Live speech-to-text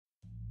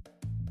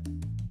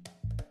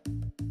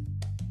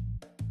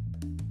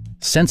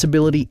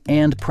Sensibility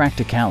and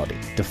practicality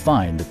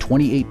define the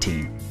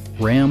 2018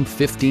 Ram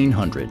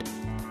 1500.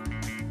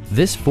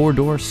 This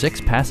four-door,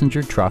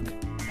 six-passenger truck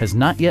has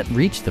not yet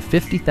reached the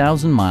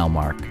 50,000-mile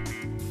mark.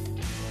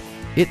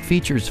 It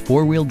features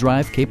four-wheel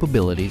drive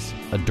capabilities,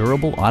 a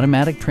durable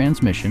automatic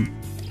transmission,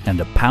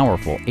 and a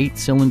powerful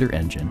 8-cylinder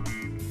engine.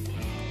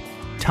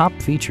 Top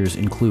features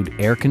include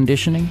air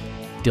conditioning,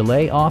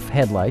 delay-off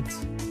headlights,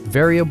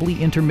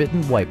 variably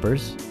intermittent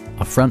wipers,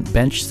 a front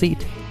bench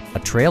seat, a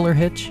trailer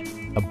hitch,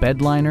 a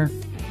bedliner,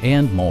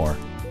 and more.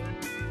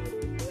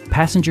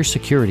 Passenger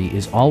security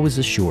is always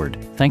assured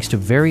thanks to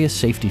various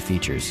safety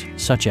features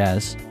such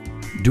as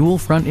dual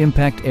front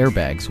impact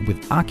airbags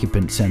with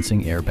occupant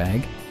sensing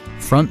airbag,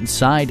 front and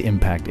side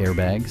impact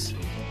airbags,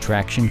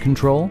 traction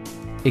control,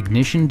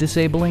 ignition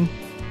disabling,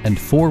 and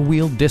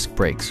four-wheel disc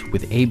brakes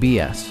with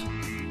ABS.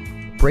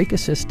 Brake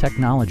assist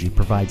technology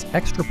provides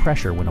extra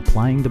pressure when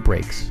applying the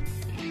brakes.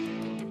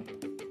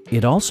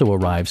 It also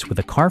arrives with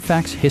a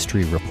Carfax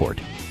history report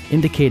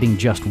indicating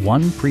just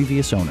one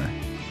previous owner.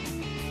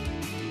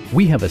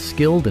 We have a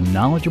skilled and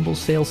knowledgeable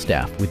sales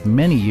staff with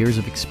many years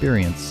of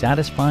experience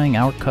satisfying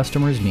our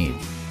customers'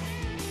 needs.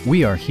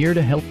 We are here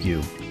to help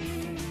you.